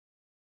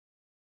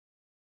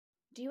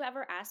Do you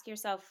ever ask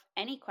yourself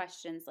any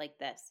questions like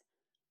this?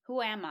 Who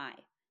am I?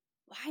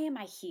 Why am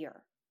I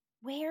here?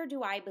 Where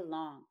do I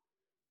belong?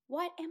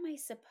 What am I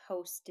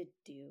supposed to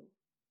do?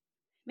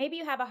 Maybe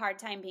you have a hard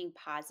time being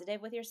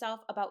positive with yourself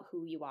about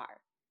who you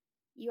are.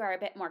 You are a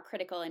bit more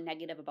critical and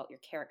negative about your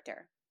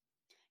character.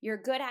 You're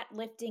good at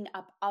lifting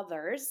up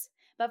others,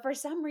 but for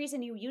some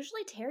reason you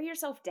usually tear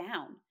yourself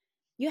down.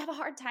 You have a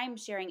hard time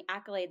sharing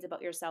accolades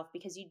about yourself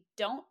because you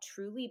don't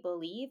truly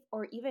believe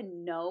or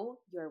even know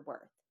your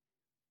worth.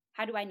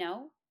 How do I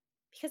know?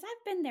 Because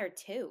I've been there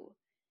too.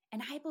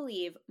 And I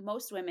believe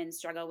most women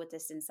struggle with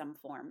this in some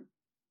form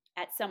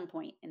at some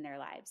point in their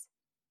lives.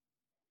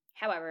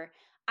 However,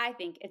 I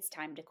think it's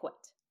time to quit.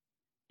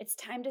 It's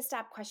time to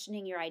stop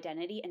questioning your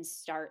identity and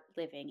start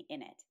living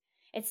in it.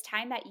 It's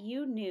time that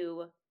you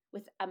knew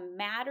with a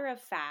matter of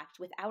fact,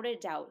 without a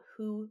doubt,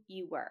 who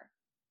you were,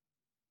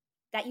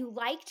 that you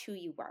liked who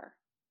you were,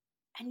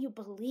 and you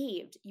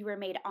believed you were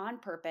made on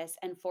purpose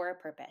and for a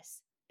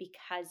purpose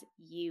because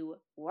you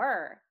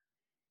were.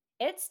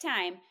 It's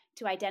time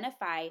to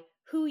identify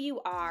who you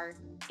are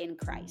in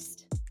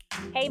Christ.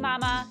 Hey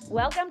mama,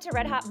 welcome to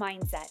Red Hot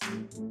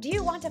Mindset. Do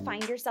you want to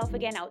find yourself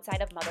again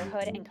outside of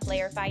motherhood and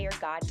clarify your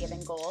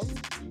God-given goals?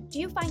 Do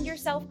you find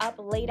yourself up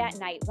late at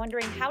night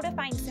wondering how to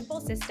find simple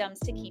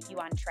systems to keep you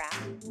on track?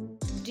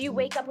 Do you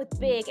wake up with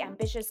big,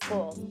 ambitious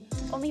goals,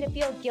 only to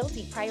feel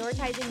guilty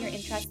prioritizing your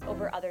interests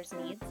over others'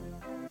 needs?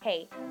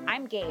 Hey,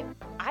 I'm Gabe.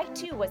 I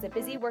too was a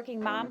busy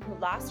working mom who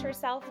lost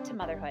herself to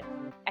motherhood.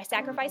 I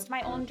sacrificed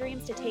my own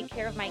dreams to take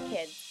care of my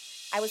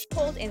kids. I was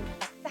pulled in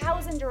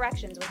 1,000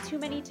 directions with too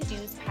many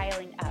to-dos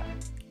piling up.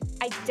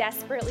 I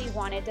desperately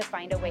wanted to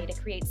find a way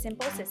to create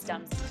simple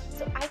systems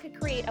so I could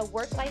create a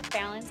work-life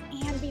balance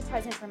and be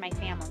present for my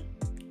family.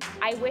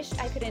 I wished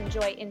I could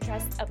enjoy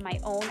interests of my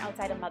own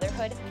outside of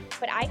motherhood,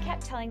 but I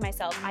kept telling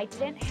myself I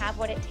didn't have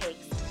what it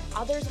takes,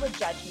 others would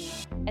judge me,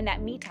 and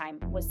that me time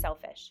was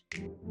selfish.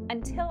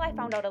 Until I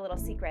found out a little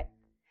secret.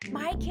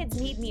 My kids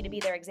need me to be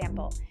their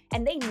example,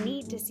 and they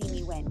need to see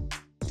me win.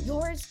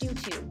 Yours do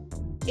too.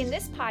 In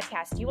this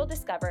podcast, you will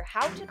discover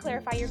how to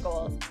clarify your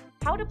goals,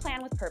 how to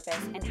plan with purpose,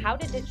 and how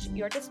to ditch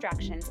your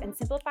distractions and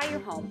simplify your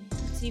home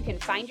so you can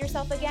find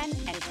yourself again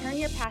and turn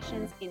your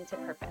passions into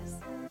purpose.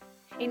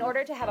 In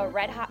order to have a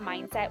red-hot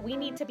mindset, we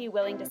need to be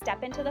willing to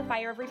step into the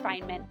fire of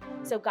refinement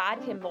so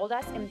God can mold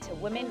us into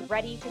women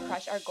ready to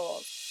crush our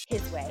goals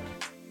His way.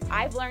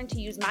 I've learned to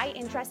use my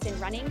interest in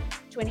running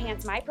to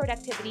enhance my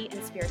productivity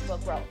and spiritual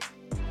growth.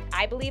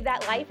 I believe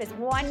that life is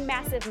one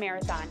massive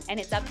marathon, and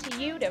it's up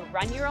to you to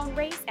run your own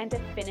race and to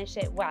finish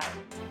it well.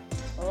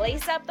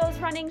 Lace up those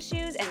running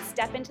shoes and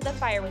step into the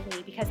fire with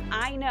me because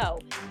I know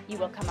you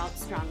will come out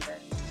stronger.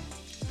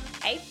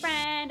 Hey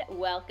friend,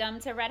 welcome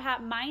to Red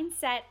Hot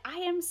Mindset. I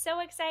am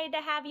so excited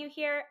to have you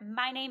here.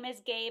 My name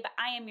is Gabe.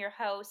 I am your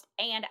host,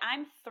 and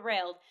I'm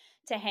thrilled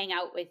to hang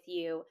out with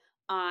you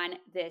on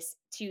this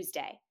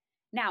Tuesday.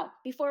 Now,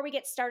 before we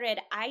get started,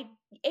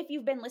 if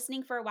you've been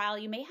listening for a while,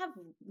 you may have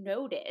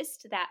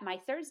noticed that my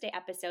Thursday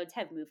episodes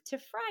have moved to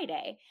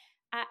Friday.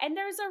 And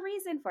there's a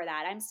reason for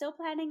that. I'm still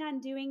planning on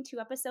doing 2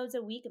 episodes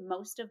a week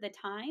most of the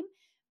time,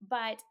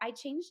 but I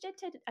changed it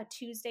to a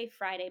Tuesday,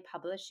 Friday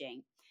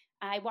publishing.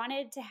 I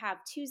wanted to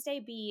have Tuesday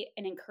be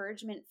an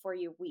encouragement for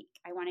your week.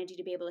 I wanted you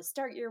to be able to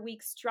start your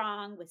week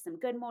strong with some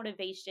good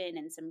motivation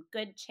and some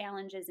good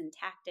challenges and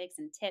tactics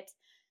and tips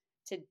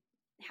to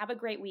have a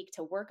great week,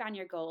 to work on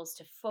your goals,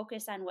 to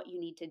focus on what you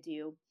need to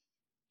do.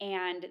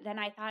 And then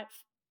I thought,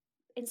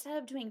 instead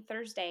of doing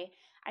Thursday,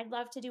 I'd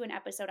love to do an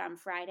episode on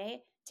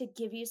Friday to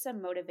give you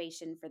some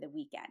motivation for the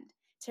weekend,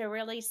 to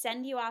really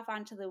send you off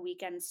onto the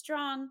weekend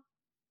strong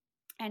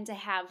and to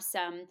have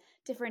some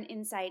different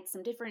insights,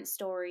 some different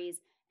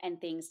stories and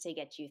things to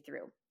get you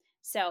through.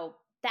 So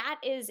that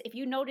is, if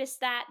you noticed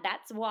that,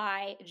 that's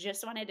why.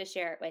 Just wanted to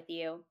share it with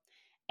you.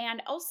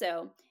 And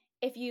also,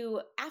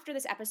 after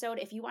this episode,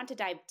 if you want to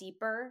dive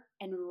deeper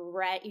and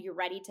you're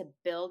ready to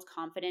build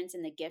confidence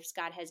in the gifts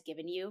God has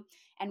given you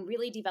and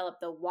really develop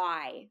the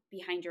why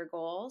behind your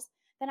goals,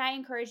 then I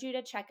encourage you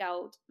to check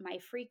out my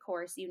free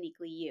course,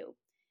 Uniquely You.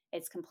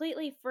 It's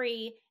completely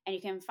free, and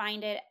you can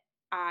find it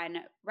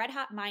on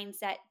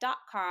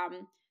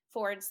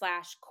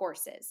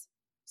redhotmindset.com/courses.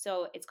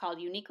 So it's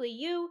called Uniquely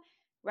You,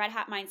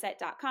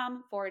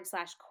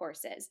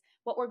 redhotmindset.com/courses.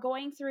 What we're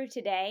going through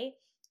today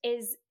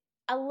is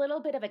a little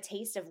bit of a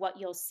taste of what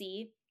you'll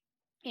see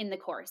in the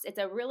course. It's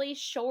a really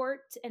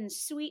short and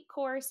sweet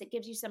course. It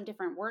gives you some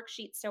different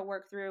worksheets to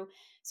work through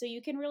so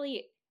you can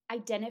really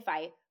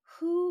identify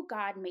who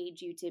God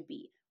made you to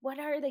be. What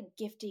are the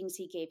giftings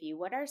He gave you?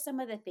 What are some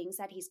of the things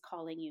that He's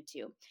calling you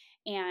to?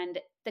 And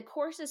the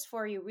course is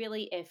for you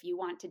really if you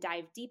want to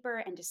dive deeper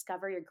and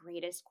discover your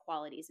greatest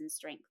qualities and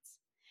strengths,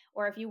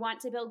 or if you want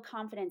to build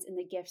confidence in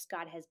the gifts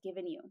God has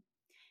given you.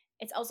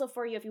 It's also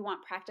for you if you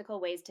want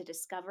practical ways to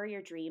discover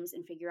your dreams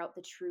and figure out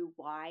the true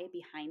why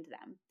behind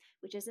them,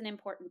 which is an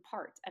important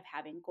part of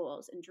having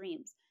goals and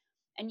dreams.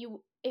 And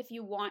if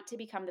you want to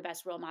become the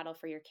best role model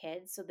for your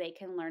kids so they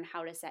can learn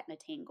how to set and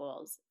attain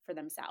goals for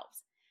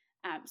themselves.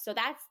 So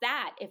that's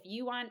that. If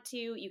you want to,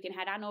 you can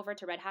head on over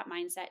to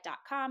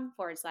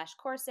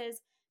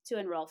redhotmindset.com/courses to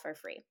enroll for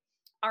free.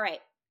 All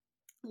right,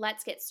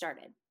 let's get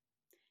started.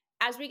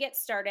 As we get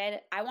started,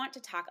 I want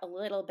to talk a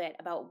little bit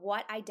about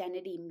what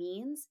identity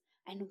means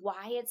and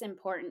why it's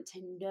important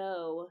to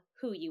know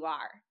who you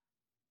are.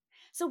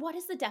 So, what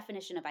is the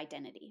definition of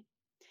identity?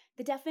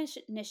 The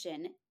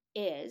definition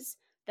is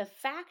the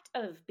fact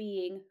of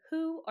being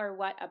who or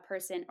what a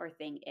person or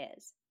thing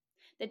is,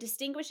 the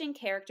distinguishing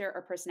character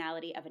or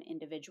personality of an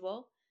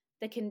individual,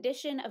 the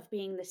condition of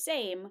being the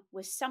same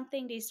with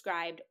something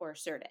described or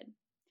asserted.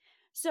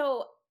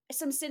 So,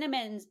 some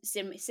synonyms.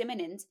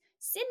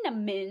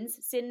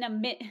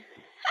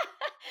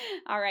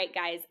 All right,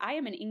 guys, I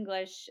am an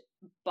English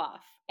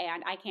buff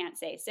and I can't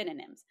say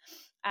synonyms.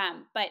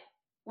 But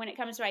when it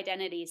comes to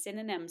identity,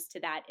 synonyms to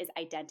that is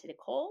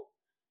identical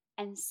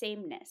and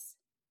sameness.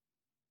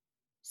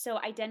 So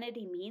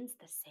identity means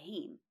the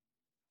same.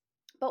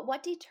 But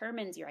what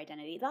determines your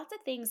identity? Lots of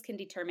things can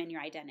determine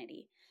your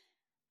identity.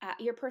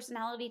 Your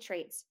personality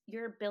traits,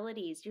 your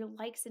abilities, your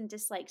likes and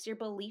dislikes, your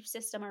belief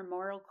system or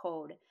moral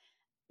code,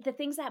 the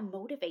things that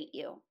motivate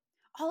you.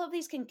 All of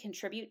these can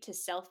contribute to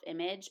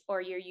self-image or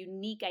your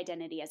unique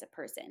identity as a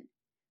person.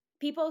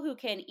 People who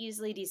can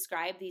easily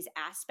describe these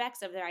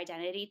aspects of their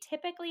identity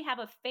typically have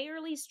a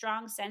fairly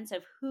strong sense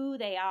of who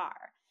they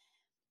are.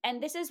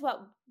 And this is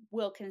what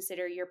we'll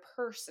consider your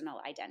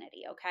personal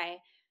identity,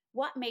 okay?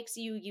 What makes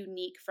you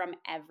unique from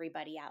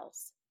everybody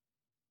else?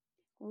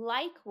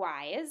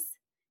 Likewise,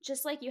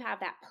 just like you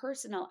have that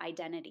personal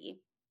identity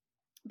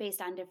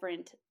based on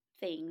different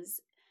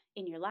things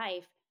in your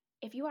life,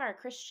 if you are a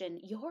Christian,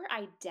 your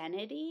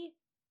identity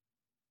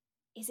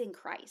is in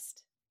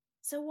Christ.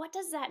 So what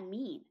does that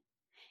mean?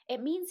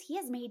 It means he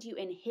has made you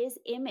in his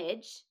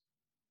image,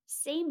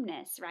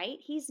 sameness, right?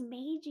 He's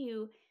made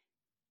you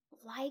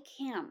like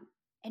him,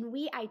 and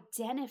we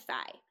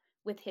identify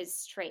with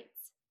his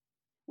traits.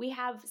 We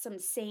have some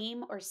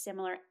same or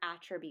similar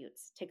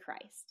attributes to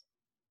Christ,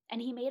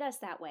 and he made us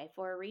that way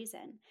for a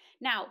reason.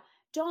 Now,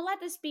 don't let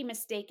this be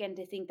mistaken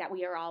to think that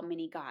we are all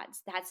mini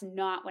gods. That's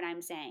not what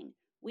I'm saying.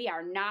 We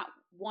are not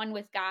one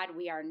with God.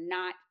 We are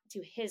not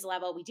to his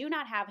level. We do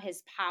not have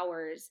his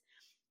powers.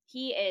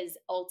 He is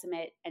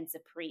ultimate and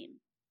supreme.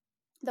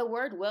 The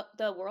world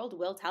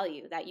will tell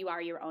you that you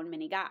are your own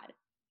mini God.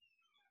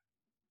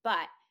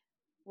 But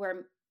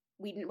we're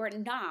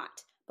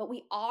not, but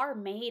we are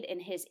made in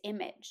his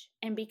image.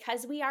 And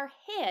because we are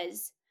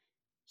his,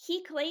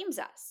 he claims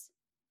us.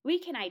 We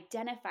can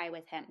identify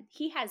with him.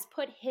 He has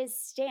put his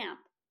stamp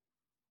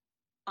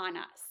on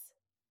us.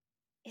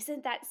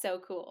 Isn't that so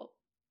cool?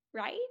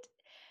 Right?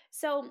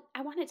 So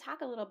I want to talk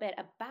a little bit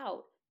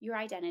about your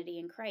identity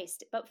in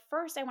Christ. But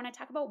first, I want to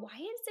talk about why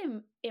it's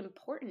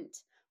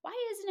important. Why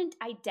isn't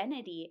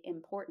identity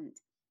important?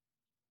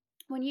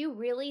 When you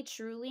really,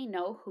 truly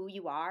know who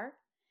you are,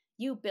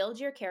 you build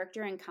your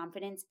character and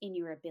confidence in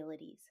your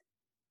abilities.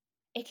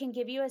 It can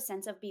give you a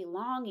sense of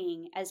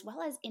belonging as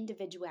well as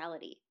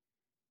individuality.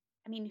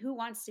 I mean, who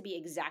wants to be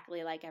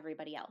exactly like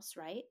everybody else,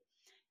 right?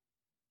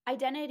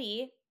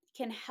 Identity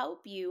can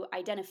help you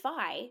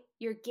identify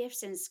your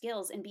gifts and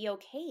skills and be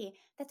okay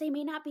that they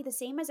may not be the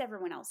same as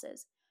everyone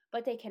else's,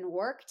 but they can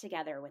work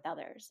together with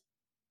others.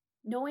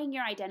 Knowing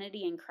your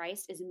identity in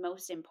Christ is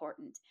most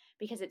important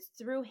because it's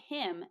through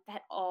him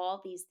that all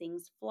these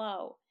things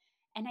flow.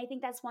 And I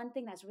think that's one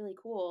thing that's really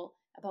cool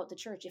about the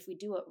church if we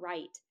do it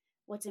right.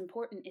 What's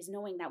important is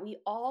knowing that we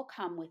all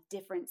come with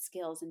different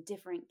skills and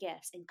different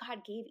gifts, and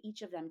God gave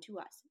each of them to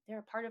us. They're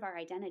a part of our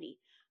identity.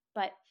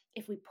 But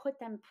if we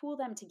pool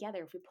them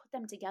together,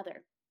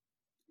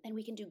 then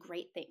we can do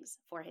great things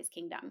for his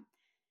kingdom.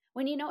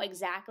 When you know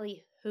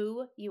exactly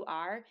who you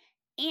are,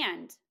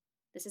 and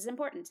this is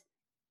important,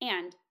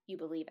 and you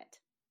believe it,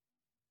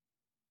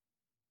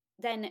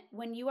 then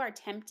when you are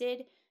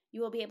tempted,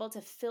 you will be able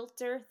to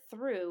filter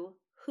through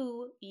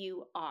who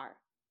you are.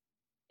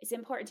 It's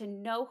important to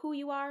know who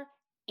you are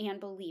and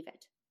believe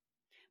it.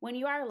 When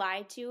you are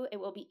lied to, it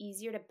will be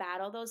easier to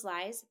battle those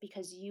lies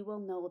because you will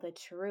know the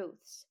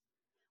truths.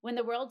 When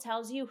the world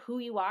tells you who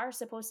you are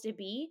supposed to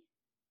be,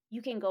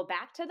 you can go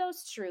back to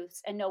those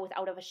truths and know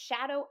without a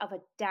shadow of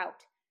a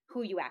doubt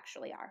who you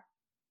actually are.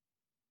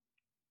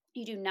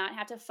 You do not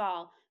have to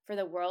fall for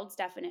the world's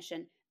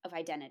definition of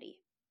identity.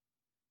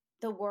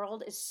 The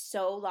world is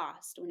so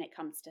lost when it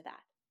comes to that.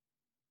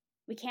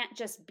 We can't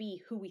just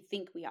be who we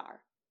think we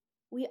are.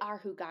 We are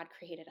who God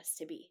created us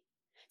to be.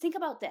 Think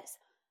about this.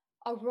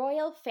 A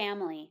royal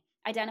family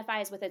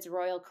identifies with its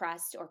royal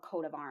crest or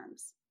coat of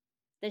arms.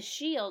 The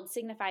shield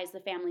signifies the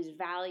family's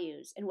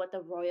values and what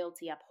the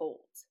royalty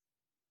upholds.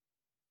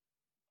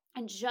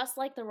 And just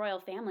like the royal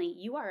family,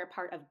 you are a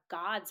part of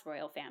God's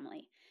royal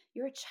family.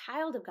 You're a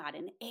child of God,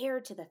 an heir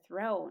to the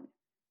throne.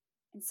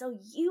 And so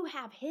you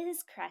have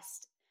his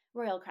crest,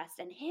 royal crest,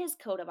 and his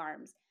coat of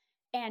arms.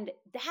 And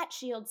that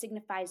shield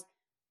signifies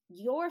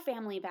your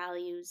family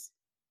values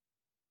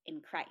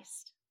in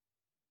Christ.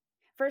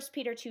 1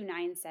 Peter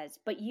 2:9 says,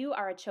 "But you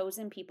are a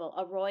chosen people,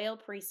 a royal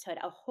priesthood,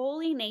 a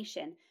holy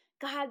nation,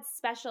 God's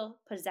special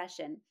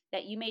possession,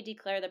 that you may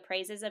declare the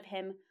praises of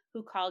him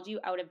who called you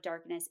out of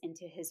darkness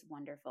into his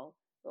wonderful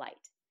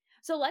light.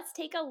 So let's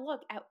take a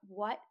look at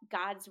what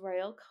God's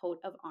royal coat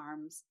of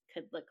arms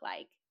could look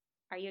like.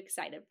 Are you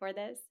excited for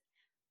this?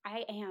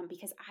 I am,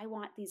 because I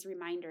want these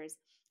reminders.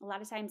 A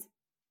lot of times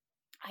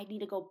I need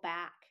to go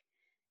back,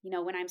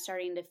 when I'm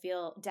starting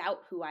to doubt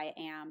who I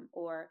am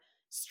or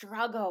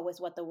struggle with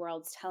what the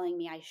world's telling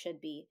me I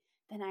should be.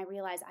 Then I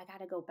realize I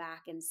got to go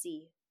back and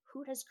see,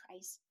 who does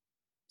Christ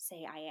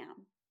say I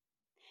am?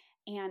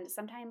 And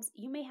sometimes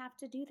you may have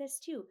to do this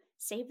too.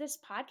 Save this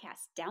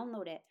podcast,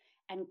 download it,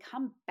 and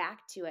come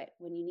back to it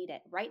when you need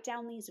it. Write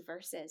down these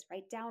verses,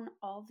 write down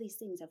all these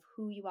things of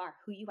who you are,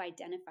 who you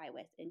identify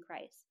with in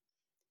Christ.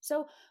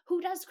 So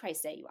who does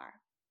Christ say you are?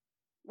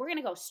 We're going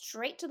to go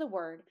straight to the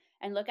word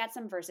and look at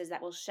some verses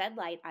that will shed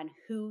light on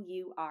who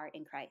you are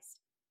in Christ.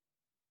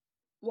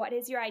 What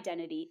is your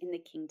identity in the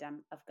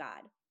kingdom of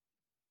God?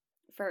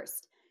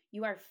 First,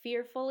 you are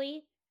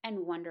fearfully and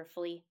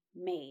wonderfully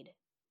made.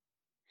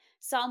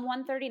 Psalm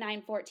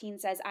 139:14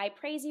 says, I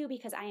praise you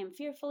because I am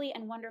fearfully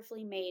and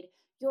wonderfully made.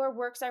 Your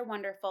works are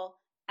wonderful.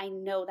 I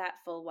know that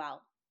full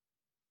well.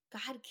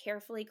 God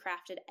carefully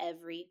crafted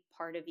every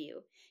part of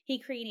you. He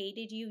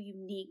created you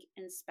unique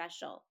and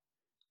special,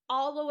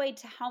 all the way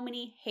to how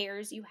many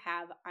hairs you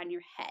have on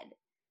your head.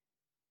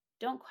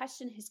 Don't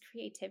question his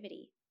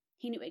creativity.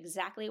 He knew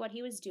exactly what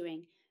he was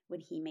doing when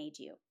he made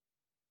you.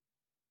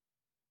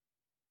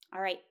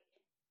 All right,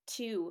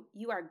 2,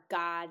 you are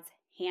God's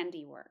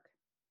handiwork.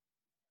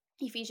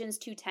 Ephesians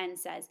 2:10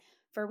 says,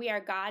 for we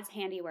are God's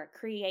handiwork,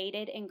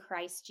 created in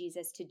Christ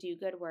Jesus to do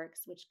good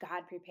works, which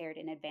God prepared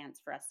in advance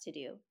for us to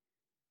do.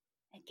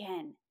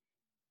 Again,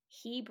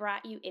 he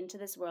brought you into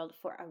this world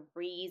for a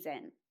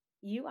reason.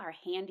 You are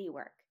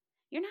handiwork.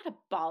 You're not a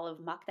ball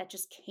of muck that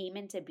just came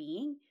into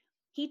being.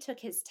 He took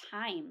his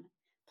time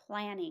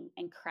planning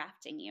and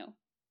crafting you.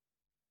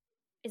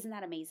 Isn't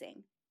that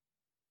amazing?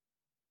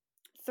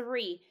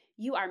 3,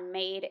 you are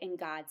made in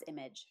God's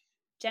image.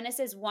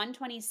 Genesis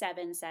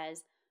 1:27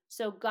 says,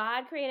 so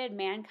God created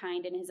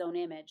mankind in his own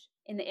image.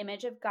 In the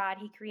image of God,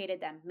 he created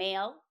them.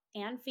 Male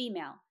and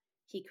female,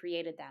 he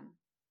created them.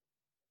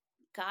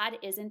 God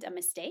isn't a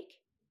mistake,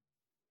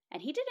 and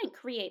he didn't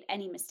create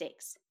any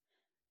mistakes.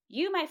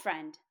 You, my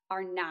friend,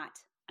 are not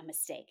a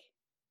mistake.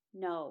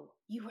 No,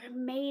 you were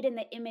made in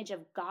the image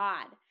of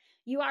God.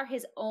 You are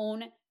his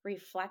own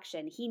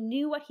reflection. He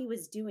knew what he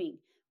was doing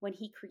when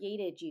he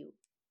created you,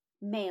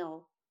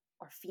 male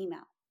or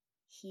female.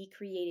 He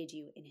created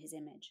you in his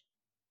image.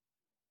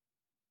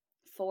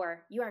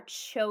 4, you are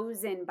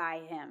chosen by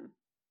him.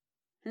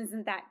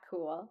 Isn't that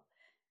cool?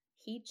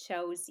 He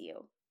chose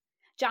you.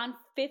 John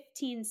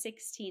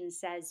 15:16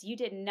 says, you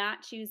did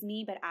not choose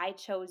me, but I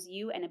chose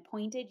you and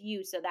appointed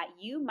you so that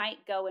you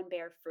might go and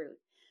bear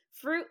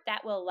fruit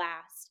that will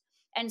last,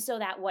 and so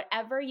that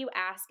whatever you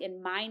ask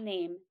in my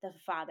name, the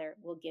Father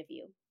will give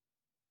you.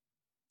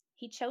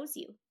 He chose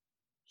you.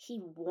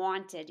 He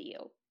wanted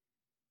you.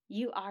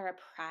 You are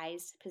a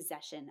prized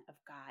possession of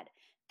God.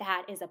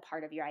 That is a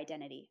part of your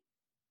identity.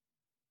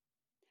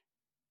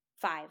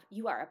 5,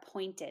 you are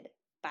appointed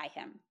by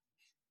him.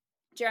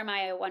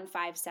 Jeremiah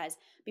 1:5 says,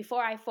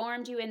 before I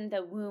formed you in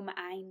the womb,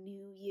 I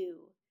knew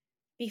you.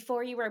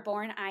 Before you were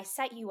born, I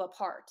set you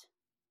apart.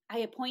 I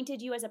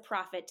appointed you as a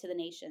prophet to the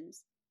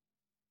nations.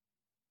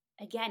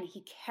 Again,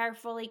 he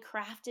carefully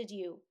crafted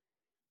you,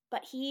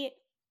 but he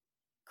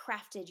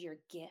crafted your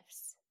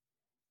gifts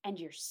and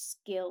your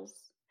skills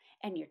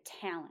and your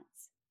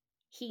talents.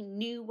 He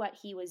knew what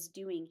he was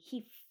doing.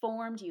 He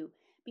formed you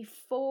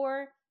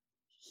before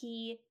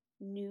he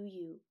knew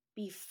you.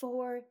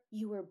 Before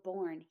you were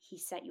born, he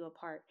set you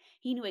apart.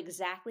 He knew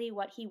exactly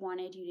what he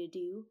wanted you to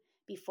do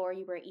before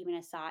you were even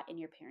a thought in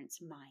your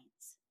parents'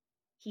 minds.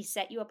 He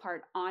set you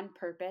apart on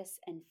purpose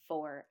and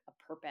for a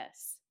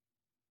purpose.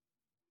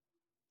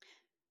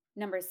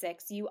 Number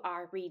 6, you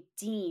are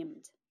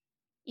redeemed.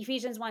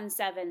 Ephesians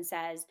 1:7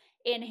 says,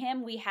 in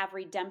him we have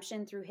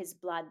redemption through his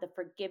blood, the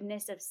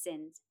forgiveness of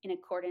sins in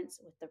accordance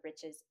with the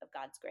riches of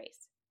God's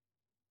grace.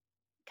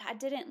 God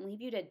didn't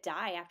leave you to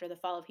die after the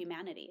fall of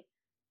humanity.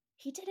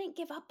 He didn't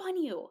give up on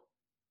you.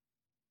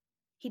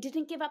 He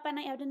didn't give up on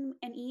Adam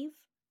and Eve.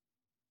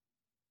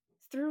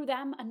 Through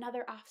them,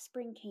 another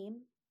offspring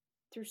came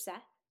through Seth.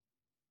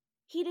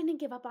 He didn't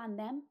give up on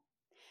them.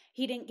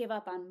 He didn't give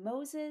up on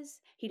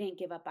Moses. He didn't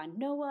give up on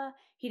Noah.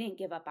 He didn't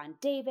give up on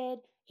David.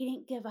 He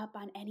didn't give up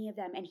on any of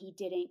them, and he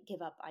didn't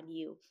give up on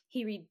you.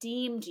 He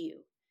redeemed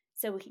you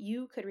so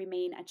you could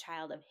remain a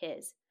child of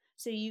his,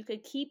 so you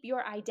could keep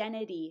your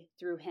identity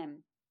through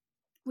him.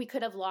 We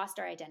could have lost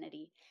our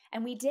identity,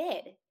 and we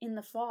did in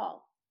the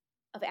fall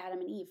of Adam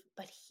and Eve,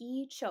 but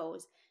he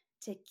chose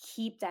to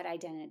keep that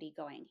identity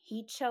going.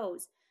 He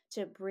chose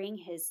to bring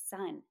his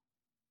son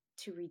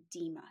to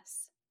redeem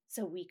us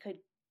so we could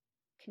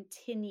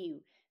continue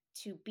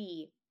to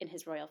be in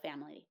his royal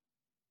family.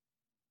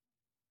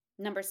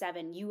 Number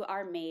 7, you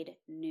are made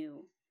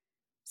new.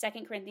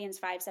 2 Corinthians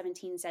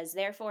 5:17 says,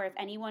 therefore, if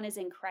anyone is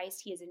in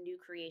Christ, he is a new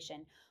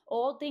creation.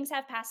 Old things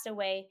have passed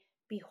away.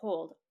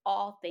 Behold,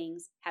 all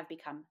things have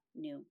become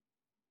new.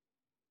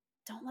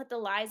 Don't let the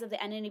lies of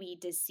the enemy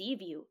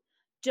deceive you.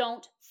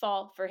 Don't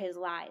fall for his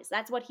lies.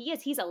 That's what he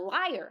is. He's a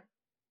liar.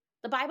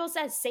 The Bible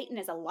says Satan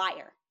is a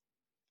liar,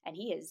 and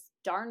he is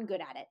darn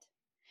good at it.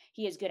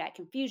 He is good at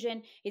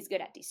confusion. He's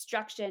good at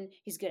destruction.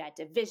 He's good at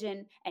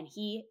division, and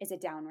he is a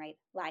downright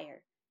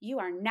liar. You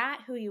are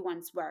not who you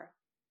once were,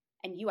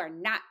 and you are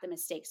not the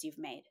mistakes you've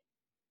made.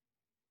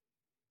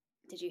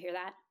 Did you hear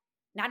that?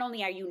 Not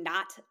only are you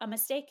not a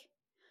mistake,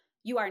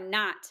 you are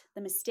not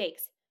the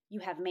mistakes you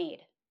have made.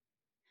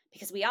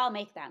 Because we all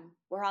make them.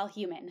 We're all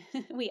human.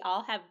 We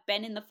all have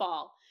been in the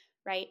fall,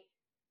 right?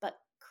 But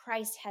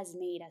Christ has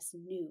made us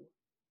new.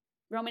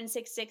 Romans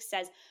 6:6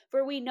 says,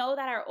 "For we know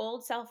that our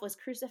old self was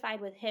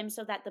crucified with him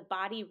so that the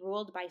body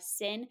ruled by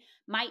sin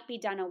might be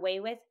done away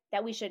with,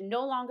 that we should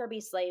no longer be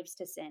slaves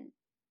to sin.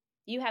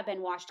 You have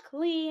been washed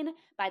clean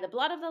by the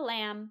blood of the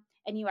Lamb,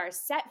 and you are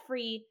set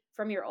free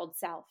from your old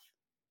self.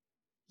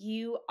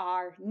 You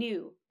are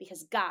new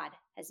because God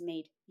has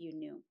made you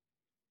new."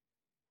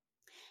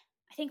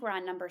 I think we're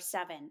on number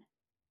 7.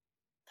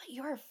 But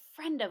you're a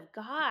friend of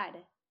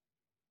God.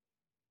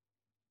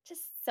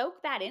 Just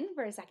soak that in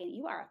for a second.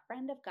 You are a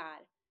friend of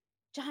God.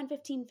 John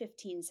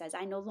 15:15 says,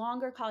 "I no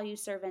longer call you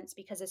servants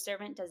because a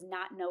servant does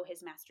not know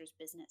his master's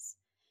business.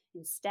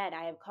 Instead,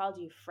 I have called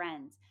you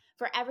friends.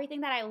 For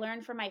everything that I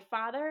learned from my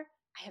Father,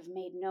 I have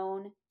made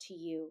known to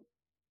you."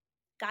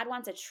 God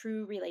wants a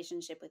true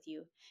relationship with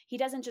you. He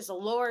doesn't just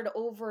lord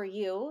over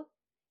you.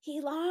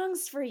 He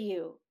longs for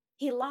you.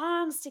 He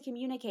longs to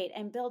communicate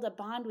and build a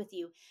bond with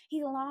you.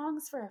 He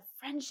longs for a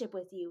friendship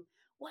with you.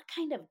 What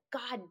kind of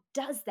God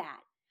does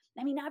that?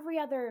 I mean, every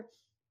other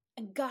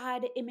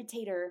God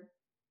imitator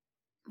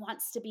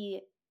wants to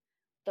be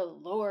the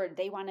Lord.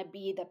 They want to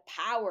be the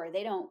power.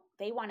 They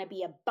want to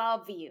be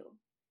above you.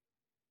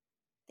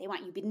 They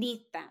want you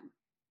beneath them.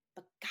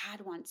 But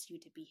God wants you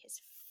to be his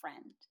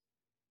friend.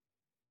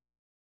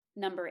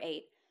 Number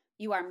 8,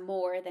 you are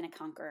more than a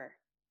conqueror.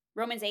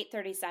 Romans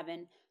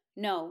 8:37,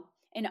 "No,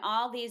 in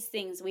all these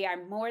things we are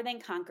more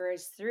than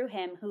conquerors through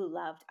him who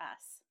loved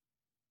us."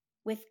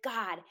 With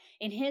God,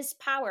 in his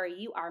power,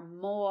 you are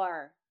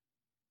more.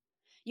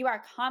 You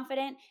are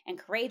confident and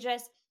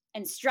courageous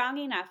and strong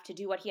enough to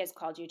do what he has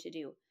called you to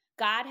do.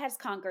 God has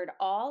conquered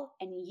all,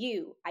 and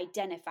you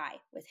identify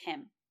with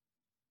him.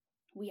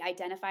 We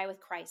identify with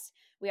Christ.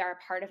 We are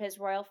a part of his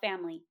royal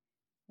family.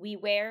 We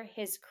wear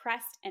his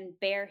crest and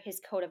bear his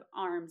coat of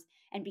arms.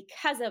 And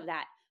because of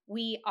that,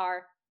 we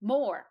are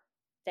more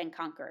than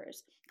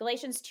conquerors.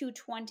 Galatians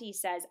 2:20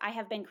 says, "I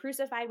have been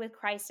crucified with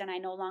Christ, and I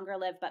no longer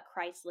live, but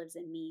Christ lives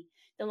in me.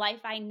 The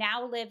life I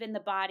now live in the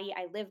body,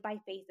 I live by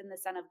faith in the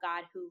Son of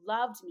God who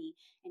loved me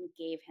and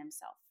gave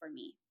himself for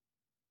me."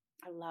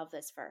 I love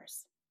this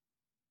verse.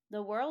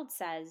 The world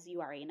says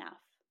you are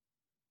enough.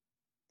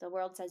 The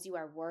world says you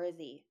are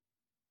worthy.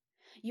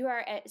 You are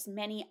as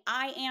many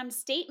 "I am"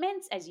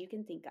 statements as you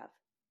can think of.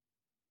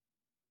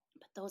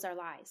 But those are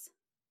lies.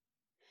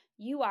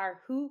 You are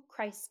who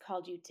Christ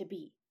called you to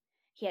be.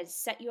 He has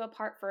set you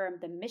apart for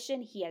the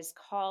mission he has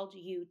called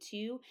you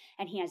to,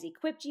 and he has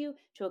equipped you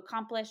to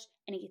accomplish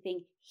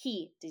anything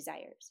he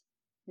desires.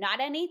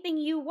 Not anything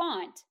you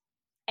want,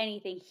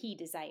 anything he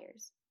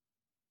desires.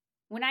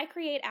 When I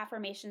create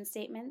affirmation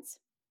statements,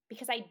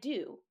 because I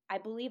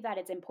believe that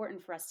it's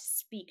important for us to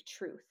speak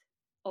truth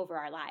over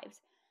our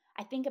lives.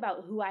 I think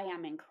about who I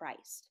am in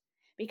Christ,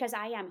 because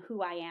I am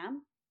who I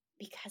am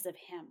because of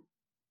him.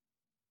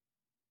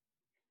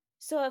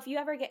 So if you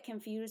ever get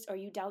confused or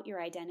you doubt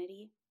your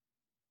identity,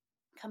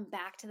 come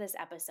back to this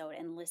episode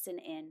and listen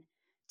in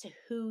to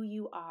who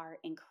you are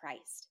in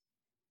Christ.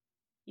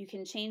 You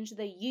can change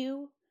the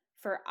 "you"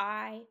 for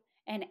 "I"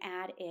 and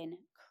add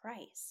in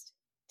Christ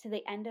to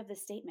the end of the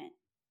statement,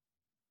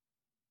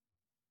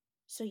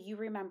 so you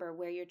remember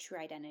where your true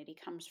identity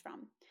comes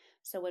from.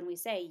 So when we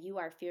say you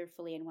are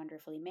fearfully and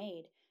wonderfully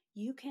made,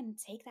 you can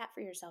take that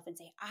for yourself and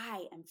say,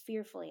 "I am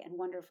fearfully and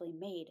wonderfully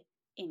made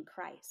in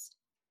Christ."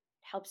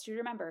 It helps you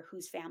remember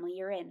whose family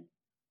you're in,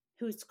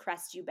 whose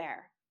crest you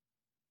bear.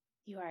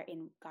 You are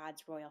in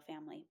God's royal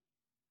family.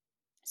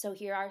 So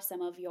here are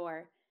some of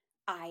your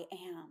 "I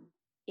am"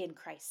 in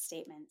Christ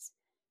statements.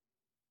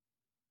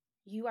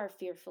 You are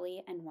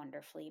fearfully and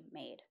wonderfully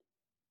made.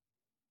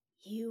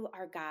 You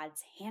are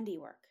God's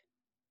handiwork.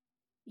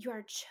 You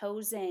are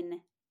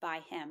chosen by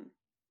him.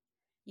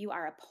 You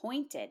are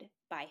appointed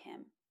by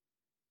him.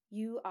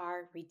 You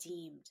are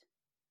redeemed.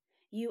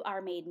 You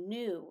are made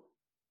new.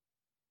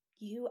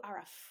 You are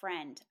a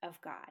friend of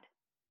God.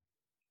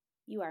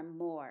 You are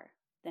more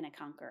than a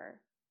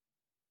conqueror.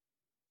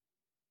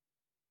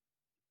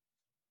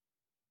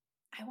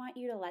 I want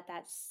you to let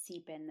that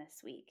seep in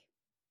this week.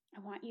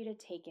 I want you to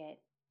take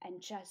it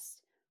and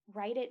just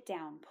write it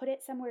down. Put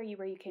it somewhere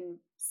where you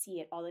can see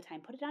it all the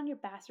time. Put it on your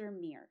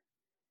bathroom mirror.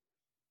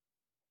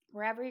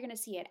 Wherever you're going to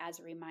see it as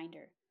a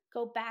reminder.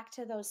 Go back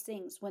to those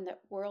things when the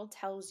world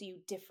tells you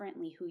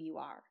differently who you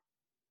are,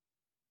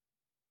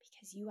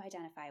 because you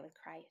identify with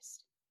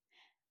Christ.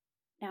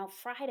 Now,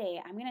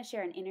 Friday, I'm going to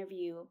share an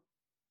interview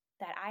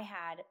that I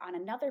had on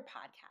another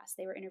podcast.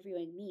 They were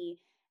interviewing me,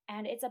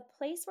 And it's a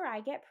place where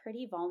I get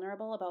pretty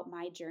vulnerable about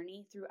my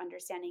journey through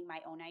understanding my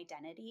own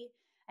identity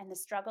and the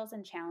struggles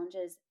and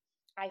challenges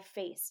I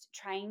faced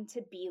trying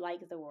to be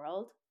like the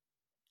world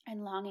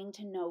and longing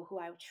to know who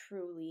I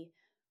truly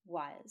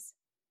was.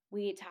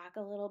 We talk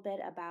a little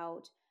bit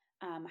about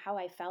how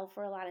I fell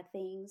for a lot of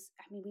things.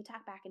 I mean, we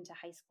talk back into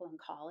high school and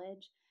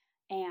college,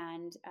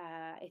 and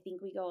I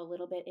think we go a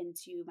little bit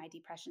into my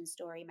depression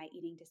story, my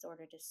eating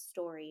disorder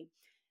story,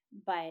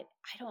 but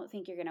I don't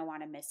think you're going to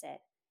want to miss it.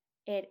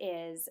 It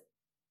is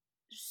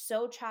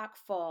so chock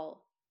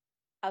full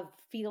of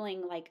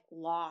feeling like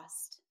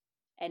lost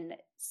and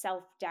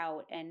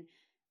self-doubt and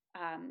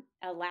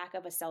a lack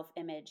of a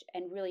self-image,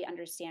 and really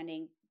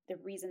understanding the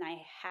reason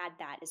I had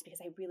that is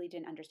because I really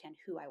didn't understand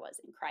who I was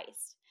in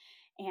Christ.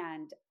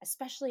 And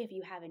especially if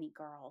you have any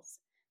girls,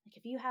 like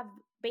if you have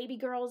baby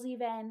girls,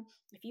 even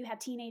if you have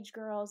teenage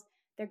girls,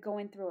 they're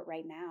going through it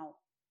right now.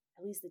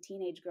 At least the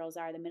teenage girls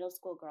are, the middle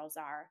school girls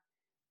are.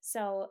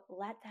 So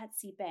let that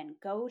seep in.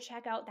 Go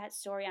check out that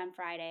story on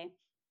Friday.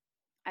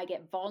 I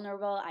get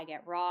vulnerable, I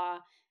get raw,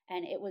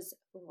 and it was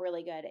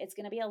really good. It's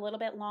going to be a little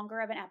bit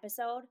longer of an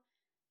episode,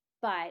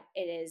 but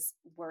it is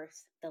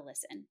worth the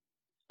listen.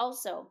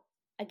 Also,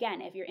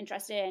 again, if you're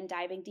interested in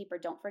diving deeper,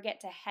 don't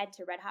forget to head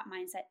to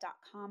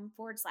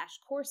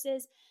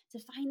redhotmindset.com/courses to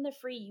find the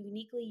free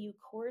Uniquely You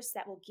course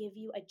that will give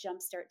you a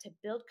jumpstart to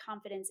build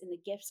confidence in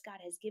the gifts God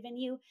has given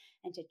you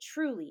and to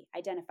truly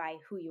identify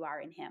who you are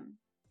in Him.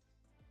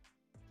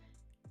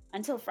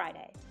 Until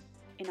Friday,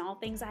 in all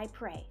things I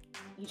pray,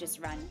 you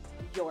just run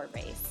your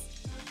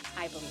race.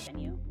 I believe in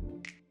you.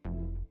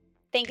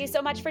 Thank you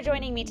so much for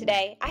joining me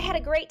today. I had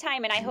a great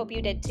time and I hope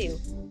you did too.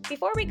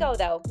 Before we go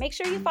though, make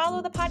sure you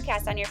follow the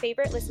podcast on your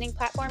favorite listening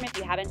platform if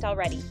you haven't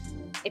already.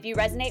 If you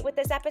resonate with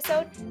this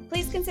episode,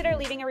 please consider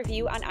leaving a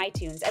review on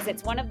iTunes, as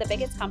it's one of the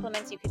biggest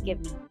compliments you could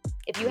give me.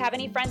 If you have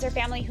any friends or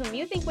family whom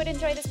you think would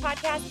enjoy this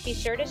podcast, be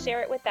sure to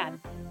share it with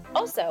them.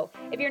 Also,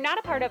 if you're not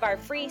a part of our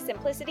free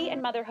Simplicity and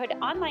Motherhood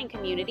online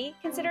community,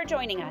 consider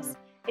joining us.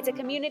 It's a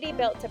community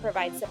built to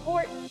provide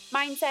support,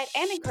 mindset,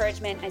 and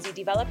encouragement as you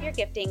develop your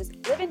giftings,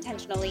 live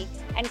intentionally,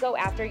 and go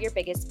after your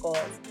biggest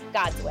goals,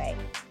 God's way.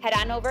 Head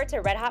on over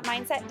to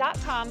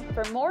redhotmindset.com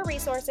for more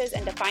resources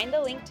and to find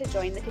the link to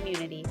join the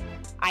community.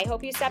 I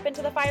hope you step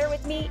into the fire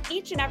with me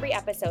each and every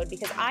episode,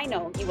 because I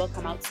know you will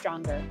come out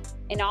stronger.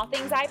 In all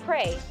things I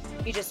pray,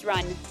 you just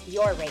run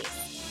your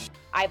race.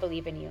 I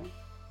believe in you.